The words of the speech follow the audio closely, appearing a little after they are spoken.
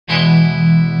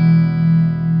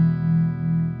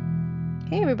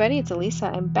everybody, it's Elisa.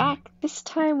 I'm back. This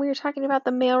time we are talking about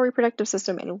the male reproductive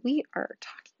system, and we are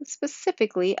talking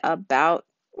specifically about,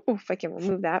 oh, if I can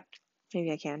remove that,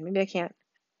 maybe I can, maybe I can't.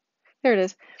 There it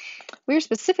is. We are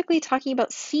specifically talking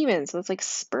about semen, so it's like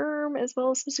sperm as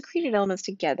well as some secreted elements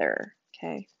together.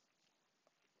 Okay.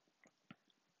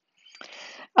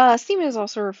 Semen is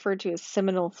also referred to as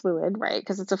seminal fluid, right?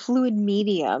 Because it's a fluid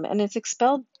medium and it's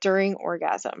expelled during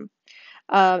orgasm.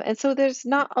 And so there's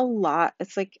not a lot.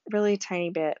 It's like really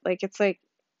tiny bit. Like it's like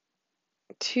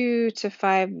 2 to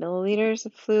 5 milliliters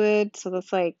of fluid. So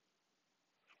that's like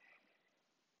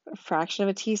a fraction of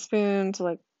a teaspoon to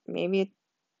like maybe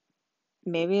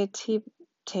a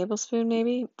tablespoon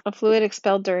maybe of fluid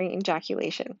expelled during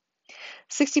ejaculation.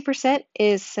 60%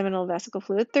 is seminal vesicle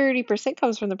fluid, 30%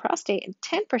 comes from the prostate, and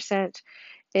 10%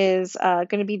 is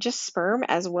going to be just sperm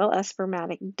as well as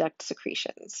spermatic duct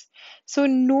secretions. So a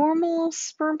normal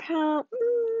sperm count,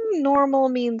 normal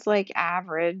means like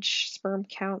average sperm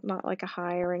count, not like a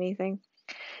high or anything,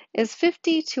 is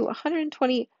 50 to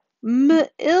 120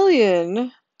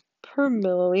 million per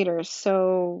milliliter.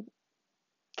 So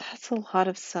that's a lot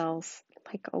of cells,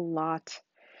 like a lot.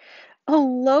 A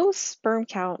low sperm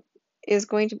count is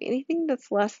going to be anything that's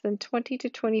less than 20 to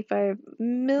 25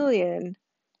 million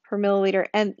per milliliter.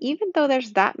 And even though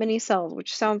there's that many cells,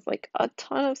 which sounds like a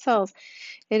ton of cells,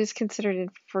 it is considered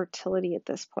infertility at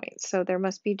this point. So there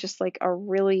must be just like a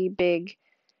really big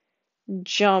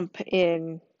jump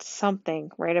in something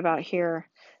right about here.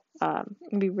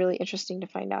 It'd be really interesting to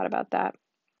find out about that.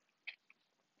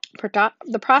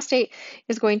 The prostate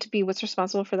is going to be what's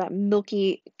responsible for that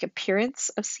milky appearance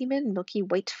of semen, milky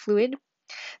white fluid.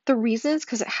 The reason is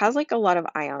because it has like a lot of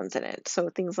ions in it. So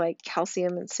things like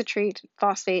calcium and citrate,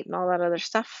 phosphate, and all that other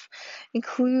stuff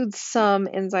includes some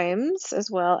enzymes as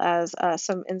well as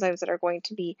some enzymes that are going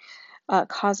to be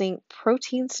causing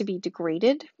proteins to be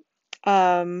degraded.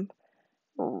 Right.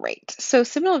 So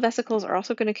seminal vesicles are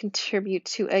also going to contribute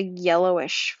to a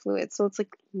yellowish fluid. So it's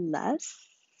like less,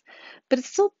 but it's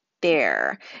still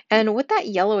there. And what that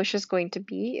yellowish is going to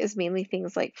be is mainly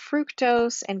things like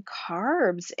fructose and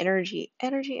carbs, energy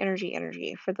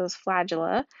for those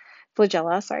flagella, as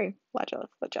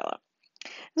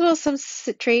well as some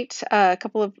citrate, a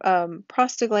couple of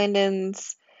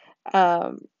prostaglandins,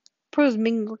 um,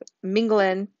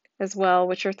 prosminglin as well,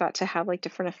 which are thought to have like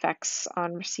different effects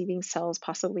on receiving cells,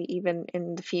 possibly even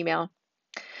in the female.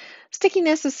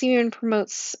 Stickiness of semen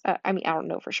promotes, I mean, I don't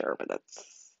know for sure, but that's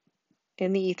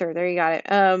in the ether. There you got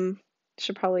it.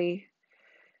 Should probably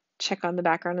check on the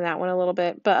background of that one a little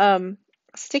bit. But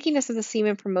stickiness of the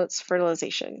semen promotes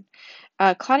fertilization.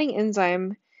 Clotting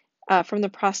enzyme from the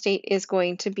prostate is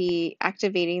going to be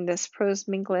activating this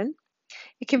prosminglin.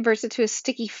 It converts it to a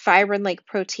sticky fibrin-like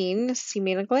protein,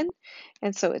 semenoglin,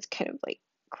 and so it's kind of like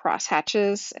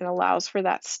crosshatches and allows for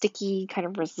that sticky kind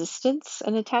of resistance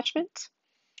and attachment.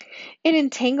 It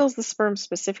entangles the sperm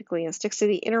specifically and sticks to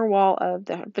the inner wall of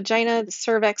the vagina, the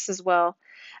cervix as well.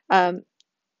 Um,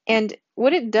 and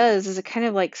what it does is it kind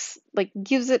of like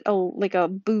gives it a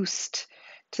boost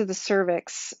to the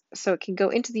cervix so it can go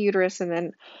into the uterus and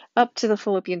then up to the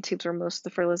fallopian tubes where most of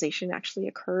the fertilization actually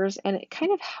occurs. And it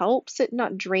kind of helps it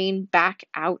not drain back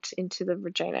out into the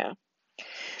vagina.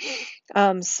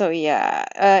 So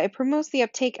yeah, it promotes the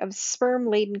uptake of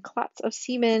sperm-laden clots of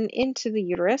semen into the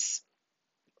uterus.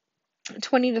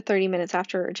 20 to 30 minutes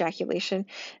after ejaculation,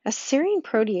 a serine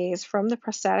protease from the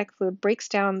prostatic fluid breaks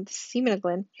down the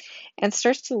semenoglin and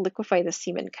starts to liquefy the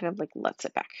semen, kind of like lets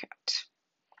it back out.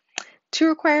 2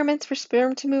 requirements for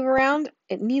sperm to move around: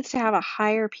 it needs to have a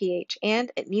higher pH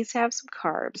and it needs to have some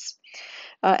carbs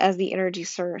as the energy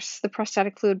source. The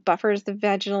prostatic fluid buffers the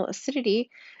vaginal acidity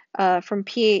from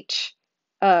pH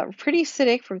pretty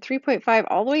acidic from 3.5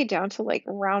 all the way down to like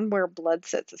around where blood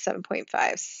sits at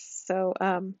 7.5. So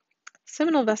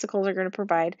seminal vesicles are going to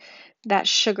provide that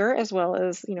sugar as well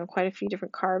as, quite a few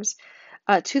different carbs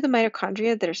to the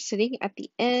mitochondria that are sitting at the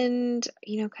end,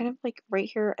 kind of like right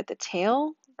here at the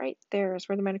tail, right there is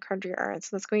where the mitochondria are. And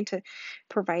so that's going to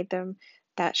provide them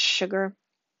that sugar.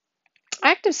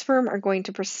 Active sperm are going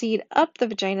to proceed up the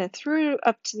vagina through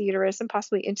up to the uterus and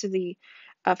possibly into the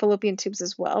fallopian tubes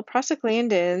as well.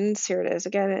 Prostaglandins, here it is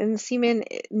again, in the semen,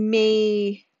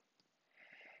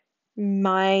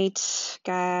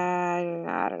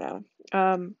 I don't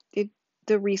know.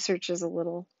 The research is a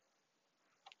little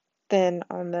thin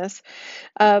on this,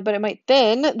 but it might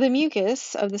thin the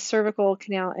mucus of the cervical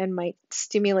canal and might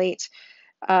stimulate,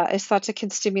 is thought to can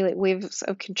stimulate waves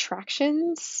of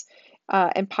contractions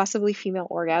and possibly female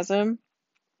orgasm.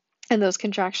 And those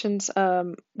contractions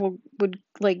would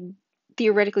like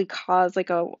theoretically cause like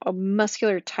a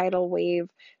muscular tidal wave,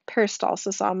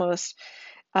 peristalsis almost,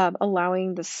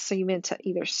 allowing the semen to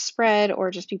either spread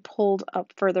or just be pulled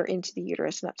up further into the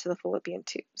uterus and up to the fallopian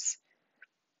tubes.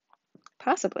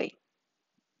 Possibly.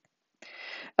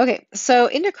 Okay, so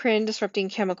endocrine disrupting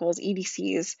chemicals,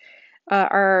 EDCs,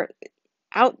 are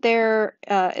out there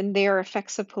and they are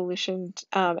effects of pollution,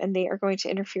 and they are going to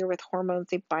interfere with hormones.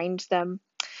 They bind them.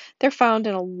 They're found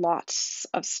in a lot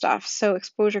of stuff. So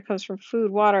exposure comes from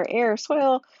food, water, air,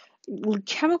 soil,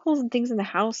 chemicals and things in the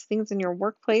house, things in your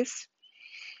workplace.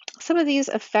 Some of these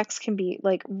effects can be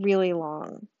like really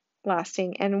long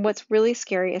lasting. And what's really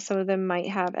scary is some of them might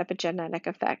have epigenetic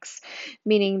effects,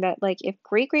 meaning that like if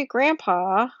great great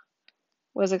grandpa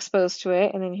was exposed to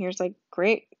it, and then here's like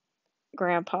great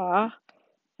grandpa,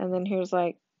 and then here's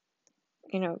like,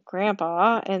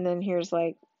 grandpa, and then here's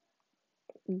like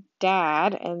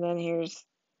dad, and then here's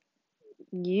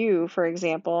you, for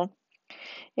example.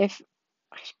 If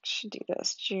I should do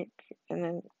this, and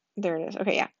then there it is.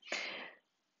 Okay, yeah.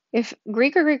 If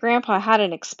great great grandpa had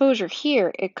an exposure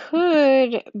here, it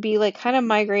could be like kind of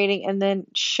migrating and then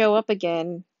show up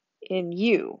again in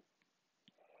you,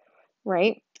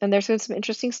 right? And there's been some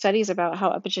interesting studies about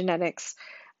how epigenetics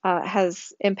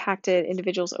has impacted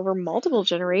individuals over multiple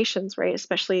generations, right?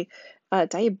 Especially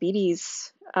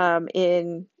diabetes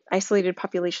in isolated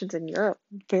populations in Europe.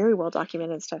 Very well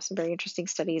documented stuff, some very interesting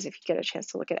studies if you get a chance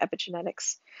to look at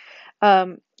epigenetics.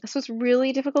 So it's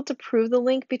really difficult to prove the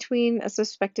link between a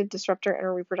suspected disruptor and a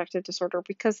reproductive disorder,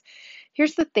 because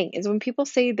here's the thing is when people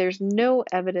say there's no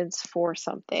evidence for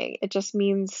something, it just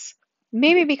means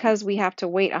maybe because we have to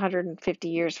wait 150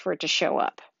 years for it to show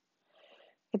up.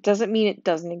 It doesn't mean it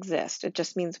doesn't exist. It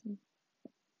just means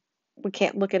we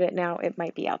can't look at it now. It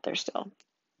might be out there still.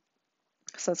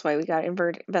 So that's why we got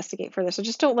to investigate further. So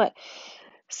just don't let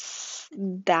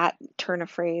that turn of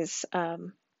phrase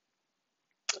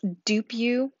dupe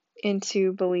you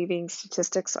into believing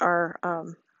statistics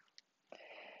are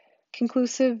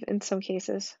conclusive in some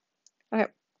cases. Okay.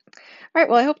 All right.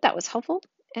 Well, I hope that was helpful,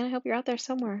 and I hope you're out there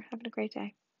somewhere having a great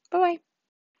day. Bye bye.